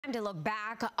Time to look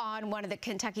back on one of the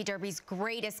Kentucky Derby's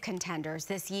greatest contenders.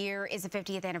 This year is the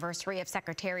 50th anniversary of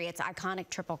Secretariat's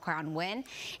iconic Triple Crown win.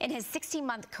 In his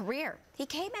 16-month career, he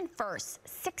came in first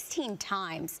 16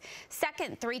 times,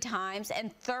 second 3 times,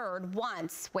 and third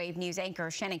once. Wave News anchor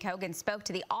Shannon Cogan spoke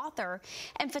to the author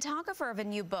and photographer of a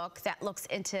new book that looks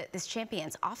into this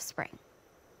champion's offspring.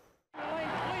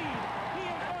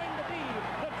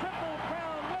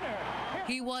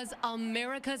 He was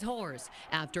America's horse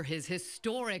after his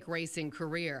historic racing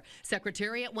career.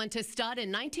 Secretariat went to stud in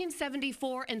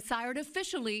 1974 and sired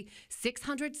officially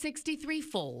 663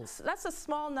 foals. That's a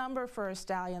small number for a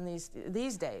stallion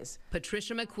these days.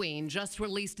 Patricia McQueen just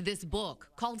released this book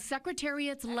called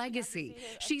Secretariat's Legacy.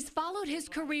 She's followed his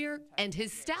career and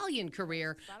his stallion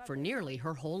career for nearly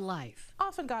her whole life.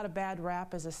 Often got a bad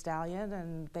rap as a stallion,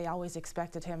 and they always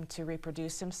expected him to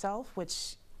reproduce himself,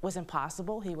 which was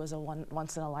impossible. He was a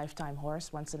once-in-a-lifetime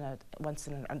horse,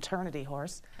 once-in-an-eternity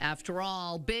horse. After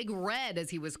all, Big Red,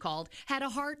 as he was called, had a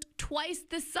heart twice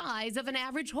the size of an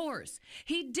average horse.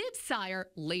 He did sire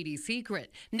Lady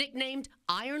Secret, nicknamed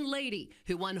Iron Lady,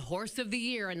 who won Horse of the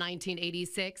Year in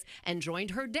 1986 and joined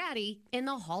her daddy in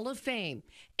the Hall of Fame,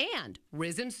 and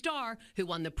Risen Star, who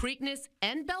won the Preakness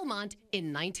and Belmont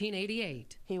in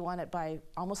 1988. He won it by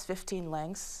almost 15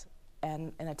 lengths.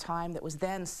 And in a time that was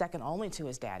then second only to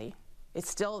his daddy. It's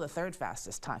still the third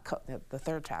fastest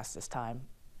time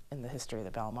in the history of the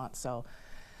Belmont. So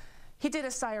he did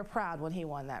his sire proud when he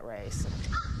won that race.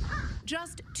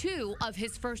 Just 2 of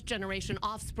his first-generation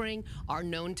offspring are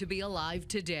known to be alive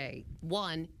today.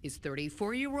 One is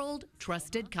 34-year-old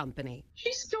Trusted Company.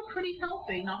 She's still pretty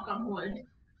healthy, knock on wood.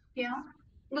 Yeah.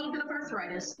 A little bit of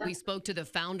arthritis. We spoke to the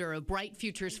founder of Bright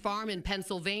Futures Farm in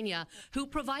Pennsylvania, who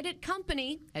provided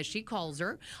Company, as she calls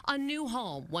her, a new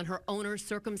home when her owner's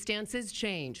circumstances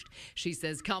changed. She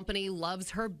says Company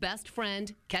loves her best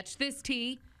friend, catch this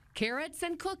tea, carrots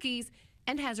and cookies,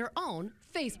 and has her own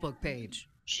Facebook page.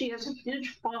 She has a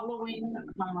huge following.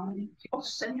 People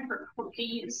send her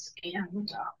cookies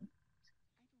and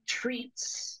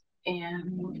treats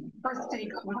and birthday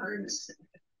cards.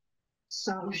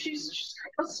 So she's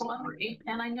a celebrity,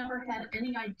 and I never had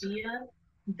any idea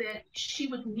that she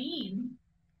would mean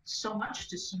so much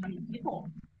to so many people.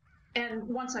 And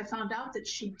once I found out that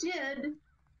she did,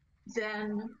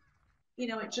 then, you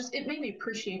know, it made me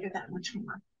appreciate her that much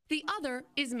more. The other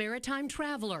is Maritime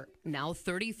Traveler, now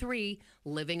 33,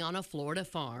 living on a Florida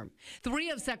farm. 3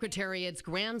 of Secretariat's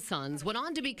grandsons went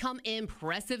on to become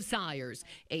impressive sires,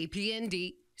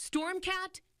 APND,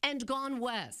 Stormcat, and Gone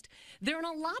West. They're in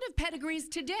a lot of pedigrees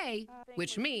today,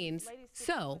 which means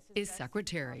so is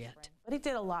Secretariat. But he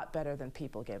did a lot better than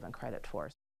people gave him credit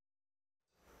for.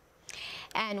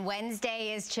 And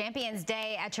Wednesday is Champions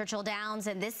Day at Churchill Downs,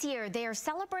 and this year they are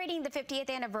celebrating the 50th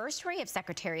anniversary of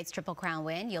Secretariat's Triple Crown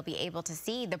win. You'll be able to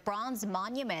see the bronze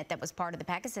monument that was part of the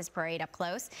Pegasus Parade up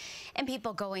close, and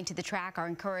people going to the track are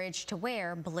encouraged to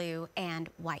wear blue and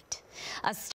white.